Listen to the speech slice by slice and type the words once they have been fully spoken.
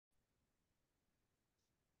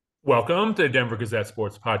Welcome to the Denver Gazette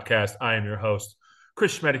Sports Podcast. I am your host,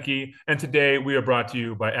 Chris Schmaedeke, and today we are brought to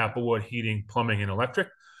you by Applewood Heating, Plumbing, and Electric.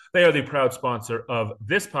 They are the proud sponsor of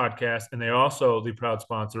this podcast, and they are also the proud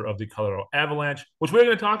sponsor of the Colorado Avalanche, which we're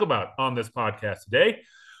going to talk about on this podcast today.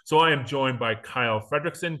 So I am joined by Kyle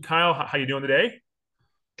Fredrickson. Kyle, how you doing today?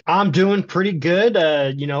 I'm doing pretty good.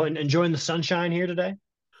 And enjoying the sunshine here today.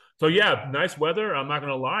 So yeah, nice weather. I'm not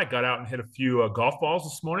going to lie. Got out and hit a few golf balls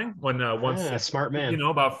this morning when once Smart man.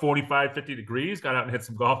 about 45, 50 degrees. Got out and hit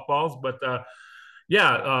some golf balls. But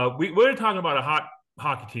we're talking about a hot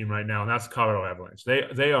hockey team right now, and that's Colorado Avalanche.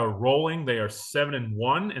 They are rolling. They are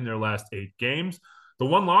 7-1 in their last 8 games. The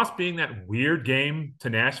one loss being that weird game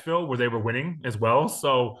to Nashville where they were winning as well.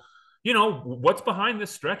 So, what's behind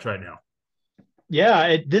this stretch right now?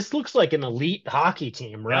 Yeah, this looks like an elite hockey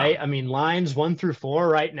team, Yeah. right? I mean, lines 1 through 4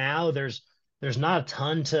 right now. There's not a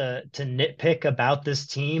ton to nitpick about this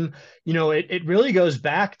team. It really goes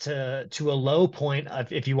back to a low point,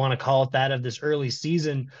 if you want to call it that, of this early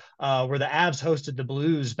season, where the Avs hosted the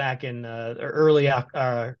Blues back in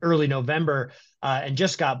early November, and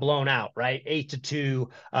just got blown out, right? 8-2.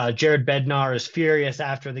 Jared Bednar is furious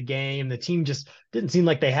after the game. The team just didn't seem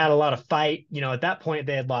like they had a lot of fight. At that point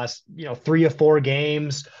they had lost, 3 or 4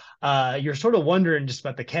 games. You're sort of wondering just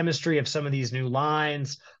about the chemistry of some of these new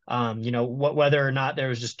lines. Whether or not there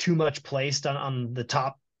was just too much placed on the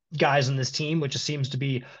top guys on this team, which just seems to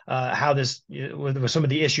be how this with some of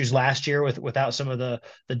the issues last year without some of the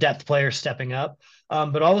depth players stepping up.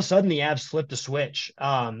 But all of a sudden the Avs flipped a switch.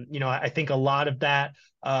 I think a lot of that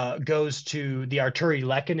goes to the Arturi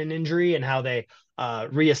Lehkonen injury and how they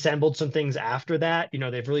reassembled some things after that.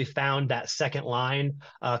 They've really found that second line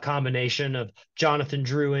combination of Jonathan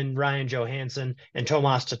Drouin, Ryan Johansson, and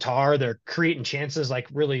Tomas Tatar. They're creating chances like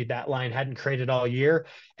really that line hadn't created all year.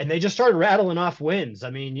 And they just started rattling off wins. I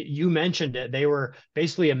mean, you mentioned it. They were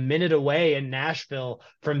basically a minute away in Nashville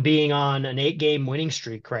from being on an 8-game winning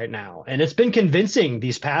streak right now. And it's been convincing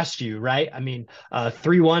these past few, right? I mean,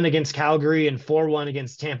 3-1 against Calgary and 4-1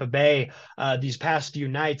 against Tampa Bay these past few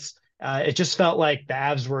nights. It just felt like the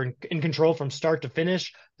Avs were in control from start to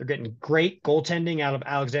finish. They're getting great goaltending out of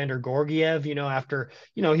Alexander Gorgiev, after,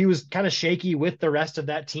 he was kind of shaky with the rest of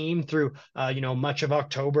that team through, much of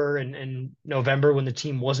October and November when the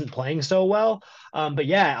team wasn't playing so well. But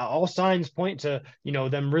yeah, all signs point to,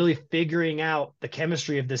 them really figuring out the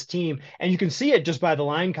chemistry of this team. And you can see it just by the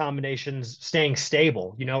line combinations staying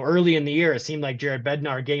stable. Early in the year, it seemed like Jared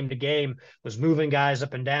Bednar game to game was moving guys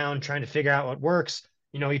up and down, trying to figure out what works.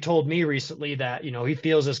 He told me recently that, he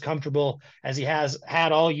feels as comfortable as he has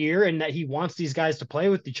had all year and that he wants these guys to play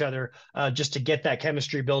with each other just to get that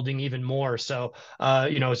chemistry building even more. So,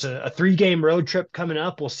 it's a 3-game road trip coming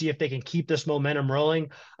up. We'll see if they can keep this momentum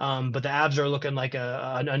rolling. But the Avs are looking like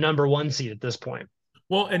a number one seed at this point.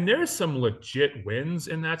 Well, and there's some legit wins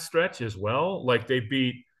in that stretch as well. Like they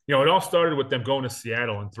beat, it all started with them going to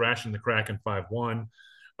Seattle and thrashing the Kraken 5-1.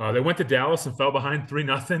 They went to Dallas and fell behind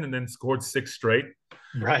 3-0 and then scored 6 straight.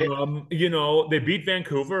 Right. They beat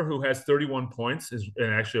Vancouver, who has 31 points, is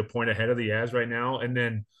actually a point ahead of the Avs right now. And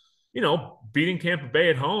then, beating Tampa Bay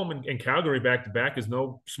at home and Calgary back to back is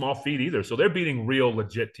no small feat either. So they're beating real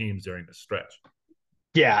legit teams during this stretch.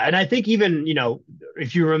 Yeah, and I think even,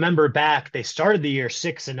 if you remember back, they started the year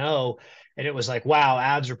 6-0, and it was like, wow,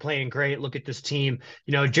 Avs are playing great. Look at this team.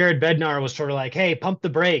 Jared Bednar was sort of like, hey, pump the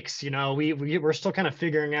brakes. We're still kind of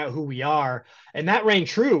figuring out who we are. And that rang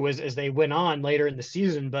true as they went on later in the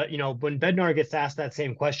season. But, when Bednar gets asked that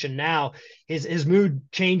same question now, his mood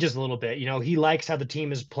changes a little bit. He likes how the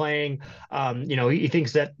team is playing. He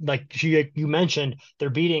thinks that, like you mentioned, they're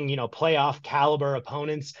beating, playoff caliber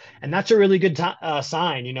opponents. And that's a really good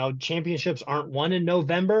sign. Championships aren't won in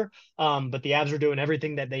November, but the Avs are doing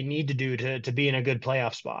everything that they need to do to be in a good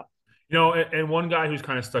playoff spot. And one guy who's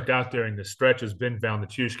kind of stuck out during this stretch has been Valeri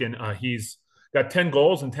Nichushkin. He's got 10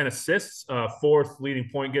 goals and 10 assists, fourth leading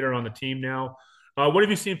point getter on the team now. What have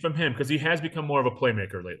you seen from him? Because he has become more of a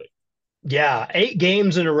playmaker lately. Yeah, 8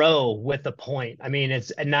 games in a row with a point. I mean,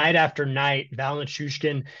 it's a night after night. Valeri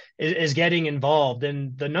Nichushkin is getting involved,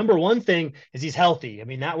 and the number one thing is he's healthy. I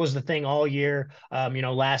mean, that was the thing all year.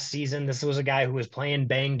 Last season, this was a guy who was playing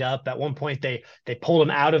banged up. At one point, they pulled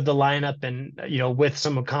him out of the lineup, and with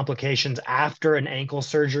some complications after an ankle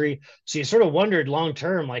surgery. So you sort of wondered long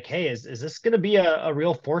term, like, hey, is this going to be a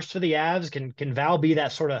real force for the Avs? Can Val be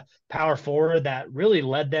that sort of power forward that really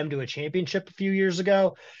led them to a championship a few years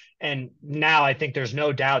ago? And now I think there's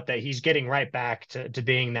no doubt that he's getting right back to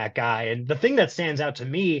being that guy. And the thing that stands out to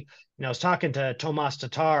me, I was talking to Tomas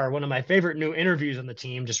Tatar, one of my favorite new interviews on the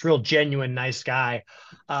team, just real genuine, nice guy.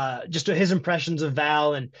 Just his impressions of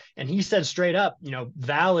Val, and he said straight up,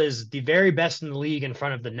 Val is the very best in the league in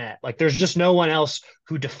front of the net. Like there's just no one else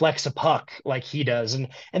who deflects a puck like he does. And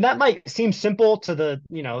that might seem simple to the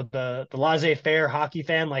laissez-faire hockey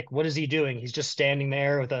fan. Like, what is he doing? He's just standing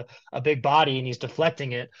there with a big body and he's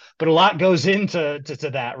deflecting it. But a lot goes into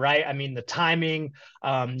that, right? I mean, the timing,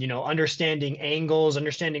 understanding angles,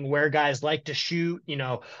 understanding where guys like to shoot,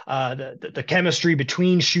 the chemistry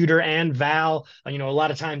between shooter and Val. A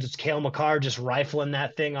lot of times it's Cale Makar just rifling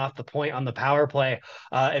that thing off the point on the power play,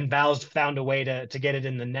 and Val's found a way to get it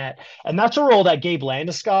in the net. And that's a role that Gabe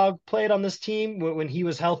Landeskog played on this team when he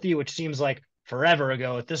was healthy, which seems like forever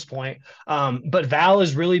ago at this point. But Val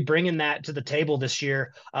is really bringing that to the table this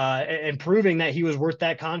year, and proving that he was worth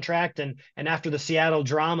that contract. And after the Seattle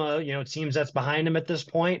drama, it seems that's behind him at this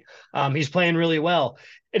point. He's playing really well.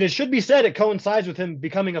 And it should be said, it coincides with him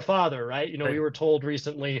becoming a father, right? Right. We were told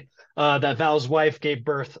recently that Val's wife gave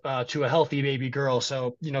birth to a healthy baby girl.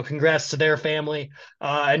 So, congrats to their family.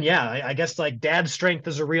 And yeah, I guess like dad strength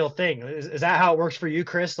is a real thing. Is that how it works for you,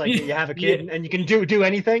 Chris? Like you have a kid Yeah. and you can do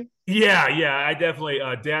anything? Yeah, I definitely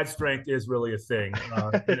dad strength is really a thing,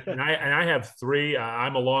 and I have three.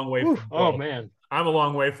 I'm a long way Whew, from oh well, man. I'm a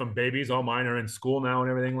long way from babies. All mine are in school now and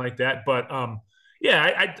everything like that. But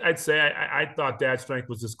yeah, I'd say I thought dad strength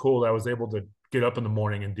was just cool that I was able to get up in the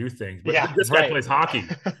morning and do things. But Yeah, this guy right. plays hockey,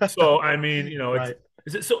 so I mean, it's Right.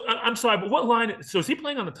 is it so? I'm sorry, but what line? So is he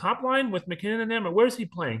playing on the top line with McKinnon and them, or where's he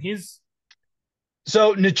playing? He's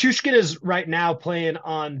So Nichushkin is right now playing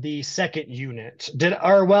on the second unit.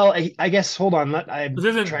 I guess hold on. I'm this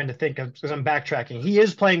isn't. trying to think of because I'm backtracking. He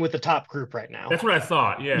is playing with the top group right now. That's what I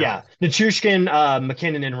thought. Yeah. Yeah, Nichushkin,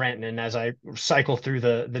 McKinnon, and Rantanen as I cycle through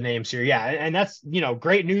the names here. Yeah, and that's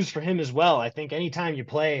great news for him as well. I think anytime you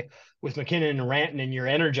play with McKinnon and Rantanen, you're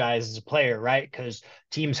energized as a player, right? Because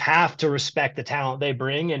teams have to respect the talent they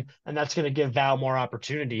bring, and that's going to give Val more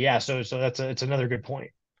opportunity. Yeah, so it's another good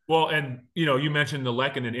point. Well, and you mentioned the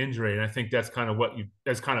Lehkonen injury, and I think that's kind of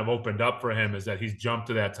that's kind of opened up for him is that he's jumped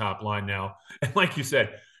to that top line now. And like you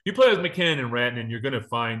said, you play with McKinnon and Ratton, and you're gonna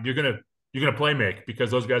play make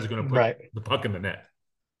because those guys are gonna put Right. the puck in the net.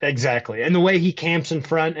 Exactly. And the way he camps in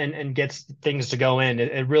front and gets things to go in,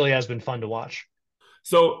 it really has been fun to watch.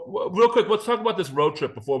 So real quick, let's talk about this road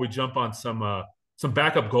trip before we jump on some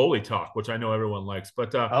backup goalie talk, which I know everyone likes.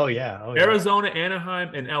 But Oh yeah. Oh yeah. Arizona,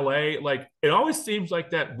 Anaheim, and LA, like it always seems like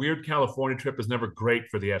that weird California trip is never great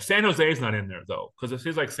for the F. San Jose is not in there though, because it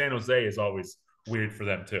seems like San Jose is always weird for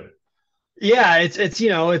them too. Yeah,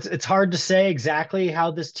 it's hard to say exactly how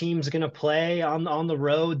this team's going to play on the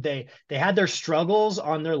road. They had their struggles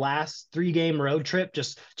on their last 3 game road trip.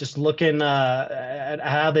 Just looking at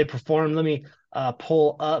how they performed. Let me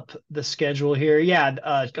pull up the schedule here. Yeah,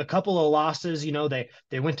 a couple of losses.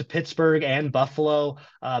 They went to Pittsburgh and Buffalo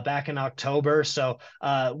back in October. So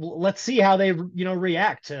let's see how they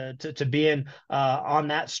react to being on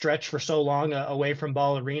that stretch for so long away from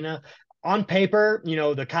Ball Arena. On paper,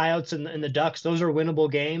 the Coyotes and the Ducks, those are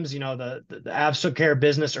winnable games. The Avs took care of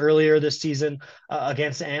business earlier this season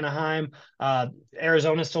against Anaheim.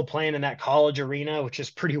 Arizona's still playing in that college arena, which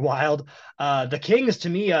is pretty wild. The Kings, to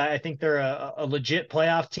me, I think they're a legit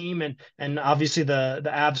playoff team, and obviously the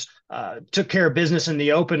Avs took care of business in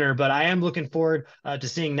the opener. But I am looking forward to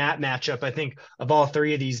seeing that matchup. I think of all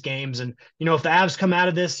 3 of these games, and if the Avs come out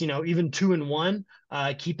of this, even 2-1,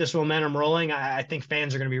 keep this momentum rolling, I think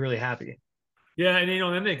fans are going to be really happy. Yeah, and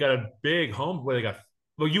then they got a big home where they got.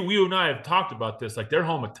 Well, you and I have talked about this. Like they're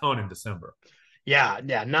home a ton in December. Yeah,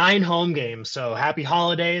 9 home games. So happy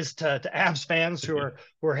holidays to Avs fans who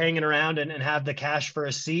are hanging around and have the cash for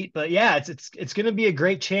a seat. But yeah, it's going to be a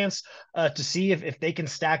great chance to see if they can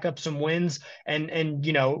stack up some wins and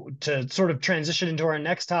to sort of transition into our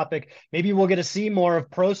next topic. Maybe we'll get to see more of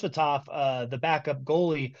Prosvetov, the backup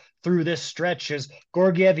goalie, through this stretch. Because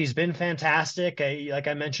Gorgiev, he's been fantastic, like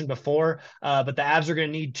I mentioned before. But the Avs are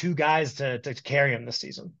going to need 2 guys to carry him this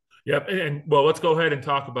season. Yep, and well, let's go ahead and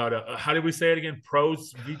talk about how did we say it again? Uh,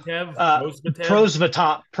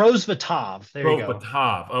 Prosvitev, Prosvetov. There you go.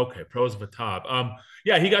 Prosvetov. Okay, Prosvetov.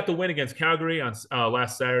 Yeah, he got the win against Calgary on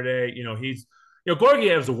last Saturday. He's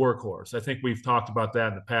Gorgiev's a workhorse. I think we've talked about that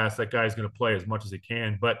in the past. That guy's going to play as much as he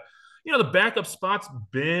can, but the backup spot's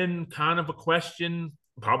been kind of a question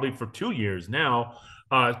probably for 2 years now.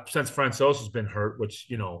 Since Francouz has been hurt,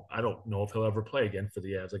 which I don't know if he'll ever play again for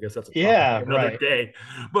the Avs. I guess that's a topic Yeah, for another right. day.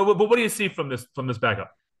 But what do you see from this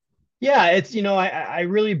backup? Yeah, it's I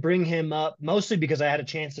really bring him up mostly because I had a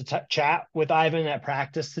chance to chat with Ivan at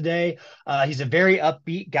practice today. He's a very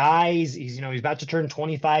upbeat guy. He's he's about to turn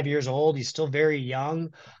 25 years old. He's still very young.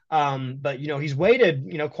 But he's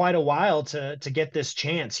waited quite a while to get this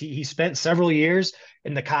chance. He spent several years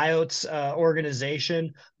in the Coyotes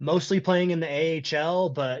organization, mostly playing in the AHL,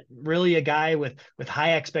 but really a guy with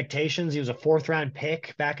high expectations. He was a fourth round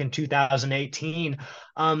pick back in 2018.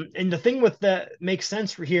 And the thing with that makes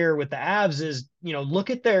sense here with the Avs is, look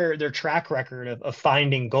at their track record of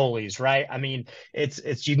finding goalies, right? I mean,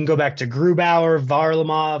 it's you can go back to Grubauer,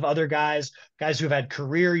 Varlamov, other guys who've had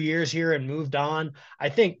career years here and moved on. I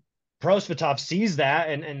think Prosvetov sees that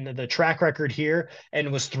and the track record here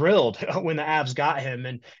and was thrilled when the Avs got him.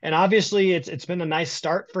 And obviously it's been a nice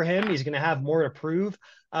start for him. He's going to have more to prove.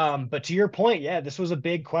 But to your point, yeah, this was a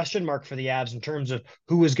big question mark for the Avs in terms of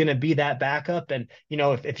who was going to be that backup. And,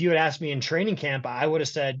 if you had asked me in training camp, I would have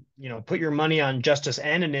said, put your money on Justice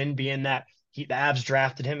Annunen being that the Avs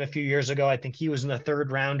drafted him a few years ago. I think he was in the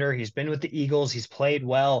third rounder. He's been with the Eagles. He's played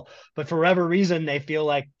well, but for whatever reason, they feel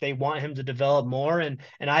like they want him to develop more. And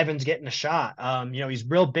Ivan's getting a shot. He's a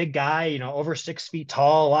real big guy. Over 6 feet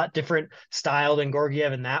tall, a lot different style than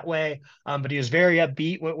Gorgiev in that way. But he was very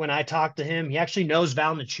upbeat when I talked to him. He actually knows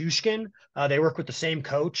Val Nichushkin. They work with the same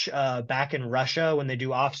coach back in Russia when they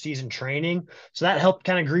do off-season training. So that helped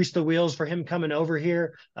kind of grease the wheels for him coming over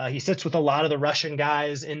here. He sits with a lot of the Russian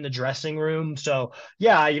guys in the dressing room. So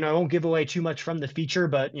yeah, I won't give away too much from the feature,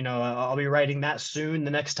 but I'll be writing that soon. The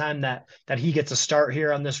next time that he gets a start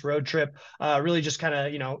here on this road trip, really just kind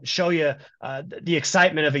of show you the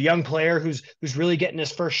excitement of a young player who's really getting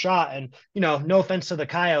his first shot. And no offense to the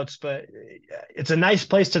Coyotes, but it's a nice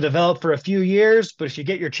place to develop for a few years. But if you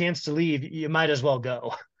get your chance to leave, you might as well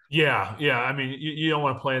go. Yeah, yeah. I mean, you don't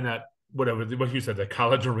want to play in that whatever what you said, the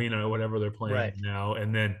college arena or whatever they're playing Right. in now.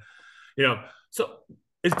 And then, you know, so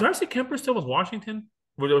is Darcy Kemper still with Washington?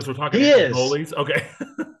 We're talking He is. goalies. Okay.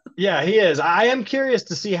 Yeah, he is. I am curious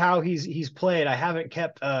to see how he's played. I haven't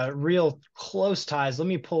kept real close ties. Let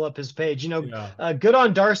me pull up his page. Yeah. Good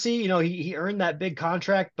on Darcy. He earned that big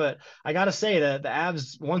contract, but I got to say that the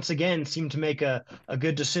Avs once again seemed to make a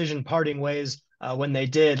good decision parting ways when they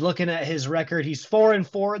did. Looking at his record, he's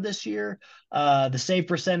 4-4 this year. The save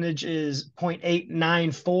percentage is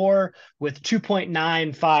 .894 with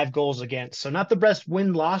 2.95 goals against. So not the best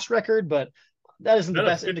win-loss record, but that isn't the Is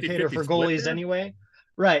that a best indicator 50-50 for split goalies there? anyway.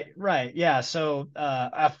 Right, right. Yeah. So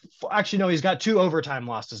actually no, he's got two overtime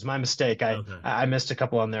losses. My mistake. I Okay. I missed a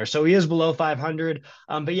couple on there. So he is below 500.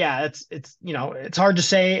 But yeah, it's hard to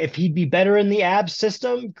say if he'd be better in the abs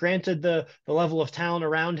system, granted the level of talent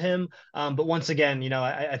around him. But once again,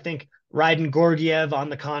 I think riding Gorgiev on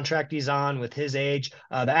the contract he's on with his age,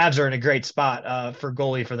 the Avs are in a great spot for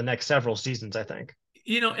goalie for the next several seasons, I think.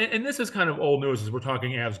 And this is kind of old news as we're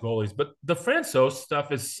talking Avs goalies, but the Francois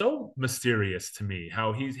stuff is so mysterious to me.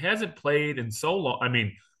 How he hasn't played in so long. I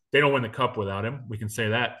mean, they don't win the cup without him. We can say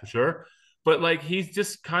that for sure. But like he's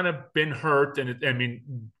just kind of been hurt, and I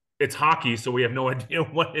mean, it's hockey, so we have no idea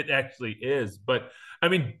what it actually is. But I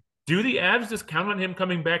mean, do the Avs just count on him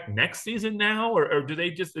coming back next season now, or do they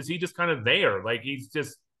just is he just kind of there, like he's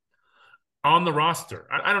just on the roster?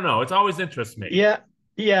 I don't know. It's always interests me. Yeah.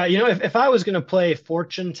 Yeah. If I was going to play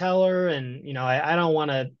fortune teller and, I don't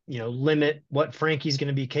want to, limit what Frankie's going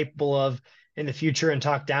to be capable of in the future and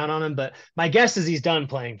talk down on him, but my guess is he's done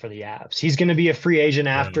playing for the Avs. He's going to be a free agent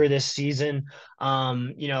Right. after this season.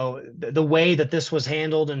 The way that this was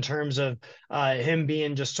handled in terms of him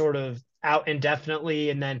being just sort of out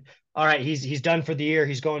indefinitely and then, all right, he's done for the year.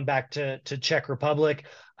 He's going back to Czech Republic.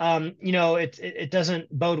 It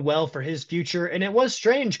doesn't bode well for his future. And it was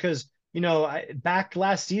strange because back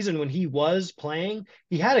last season when he was playing,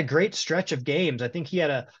 he had a great stretch of games. I think he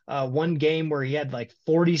had a one game where he had like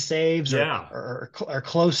 40 saves Yeah. or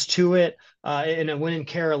close to it in a win in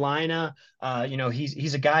Carolina.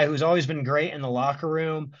 He's a guy who's always been great in the locker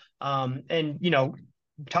room. And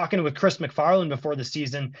talking with Chris McFarland before the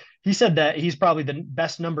season, he said that he's probably the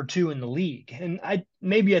best number two in the league. And I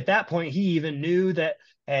maybe at that point he even knew that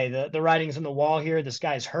hey, the writing's on the wall here. This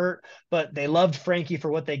guy's hurt, but they loved Frankie for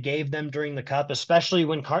what they gave them during the cup, especially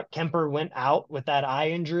when Kemper went out with that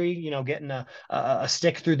eye injury, getting a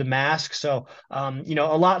stick through the mask. So, a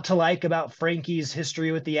lot to like about Frankie's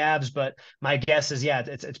history with the Avs, but my guess is, yeah,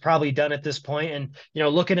 it's probably done at this point. And,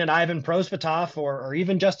 looking at Ivan Prosvetov or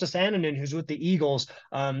even Justice Annunen, who's with the Eagles,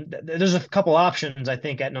 there's a couple options, I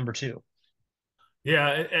think, at number two.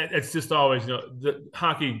 Yeah, it's just always, the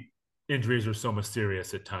hockey injuries are so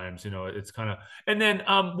mysterious at times. It's kind of. And then,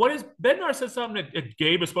 what is Bednar said something that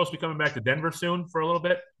Gabe is supposed to be coming back to Denver soon for a little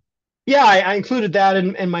bit. Yeah, I included that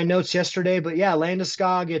in my notes yesterday, but yeah,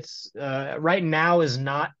 Landeskog, it's right now is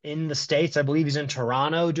not in the States. I believe he's in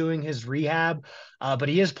Toronto doing his rehab, but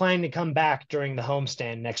he is planning to come back during the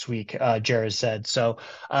homestand next week, Jared said. So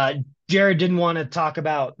uh, Jared didn't want to talk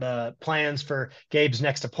about the plans for Gabe's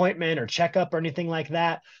next appointment or checkup or anything like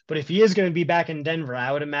that. But if he is going to be back in Denver,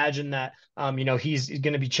 I would imagine that he's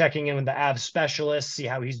going to be checking in with the Avs specialist, see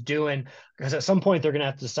how he's doing, because at some point they're going to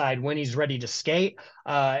have to decide when he's ready to skate.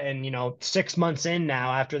 And 6 months in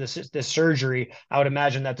now after this surgery, I would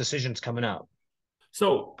imagine that decision's coming up.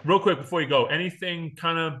 So, real quick before you go, anything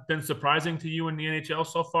kind of been surprising to you in the NHL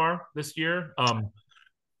so far this year?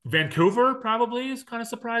 Vancouver probably is kind of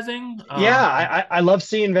surprising. Yeah, I love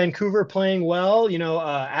seeing Vancouver playing well.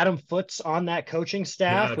 Adam Foote's on that coaching Yeah,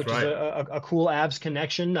 staff, that's which is right. a cool Avs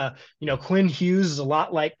connection. Quinn Hughes is a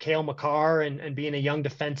lot like Cale Makar and being a young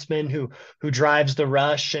defenseman who drives the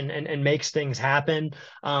rush and makes things happen.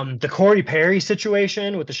 The Corey Perry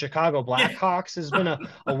situation with the Chicago Yeah. Blackhawks has been a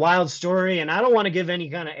wild story, and I don't want to give any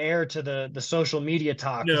kind of air to the social media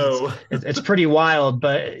talk because it's, No. it's it's pretty wild.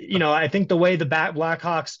 But I think the way the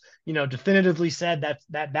Blackhawks definitively said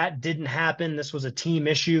that didn't happen. This was a team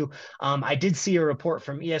issue. I did see a report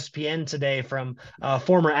from ESPN today from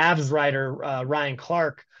former Avs writer Ryan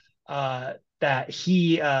Clark that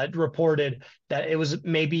he reported that it was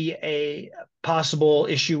maybe a possible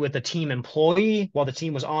issue with the team employee while the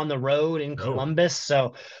team was on the road in No. Columbus.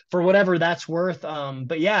 So for whatever that's worth,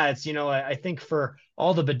 but yeah, it's I think for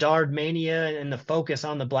all the Bedard mania and the focus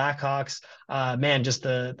on the Blackhawks, man, just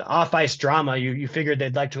the off ice drama, you figured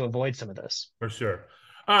they'd like to avoid some of this. For sure.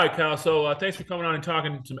 All right, Kyle. So thanks for coming on and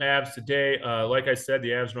talking some Avs today. Like I said, the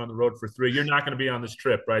Avs are on the road for 3. You're not going to be on this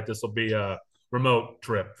trip, right? This will be a remote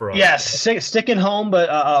trip for us. Yes, sticking home, but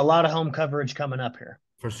a lot of home coverage coming up here.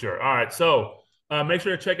 For sure. All right. So make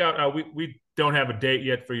sure to check out. We don't have a date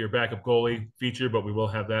yet for your backup goalie feature, but we will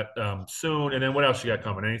have that soon. And then what else you got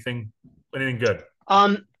coming? Anything good?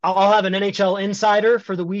 I'll have an NHL insider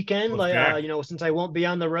for the weekend, What's back? since I won't be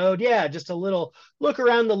on the road. Yeah, just a little look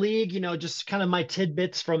around the league, just kind of my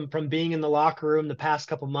tidbits from being in the locker room the past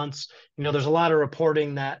couple months. There's a lot of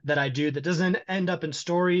reporting that I do that doesn't end up in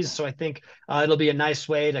stories, so I think it'll be a nice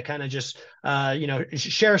way to kind of just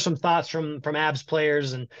share some thoughts from Avs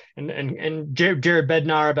players and Jared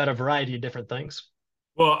Bednar about a variety of different things.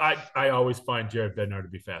 Well, I always find Jared Bednar to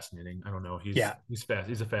be fascinating. I don't know. He's Yeah, he's fast.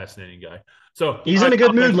 He's a fascinating guy. So he's in a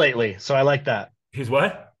good mood lately, so I like that. he's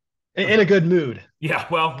what? In a good mood. Yeah,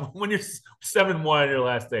 well, when you're 7-1 in your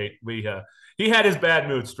last 8, he had his bad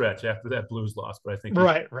mood stretch after that Blues loss, but I think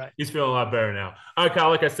Right. he's feeling a lot better now. All right, Kyle,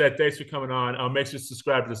 like I said, thanks for coming on. Make sure to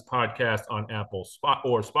subscribe to this podcast on Apple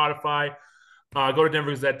or Spotify. Go to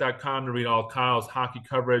denvergazette.com to read all Kyle's hockey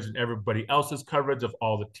coverage and everybody else's coverage of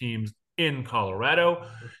all the teams in Colorado.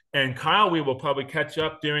 And Kyle, we will probably catch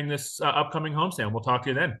up during this upcoming homestand. We'll talk to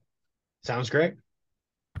you then. Sounds great.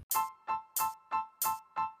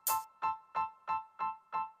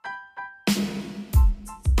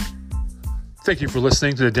 Thank you for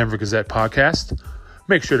listening to the Denver Gazette podcast.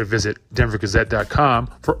 Make sure to visit denvergazette.com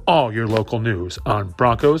for all your local news on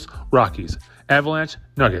Broncos, Rockies, Avalanche,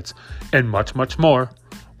 Nuggets, and much, much more.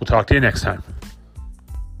 We'll talk to you next time.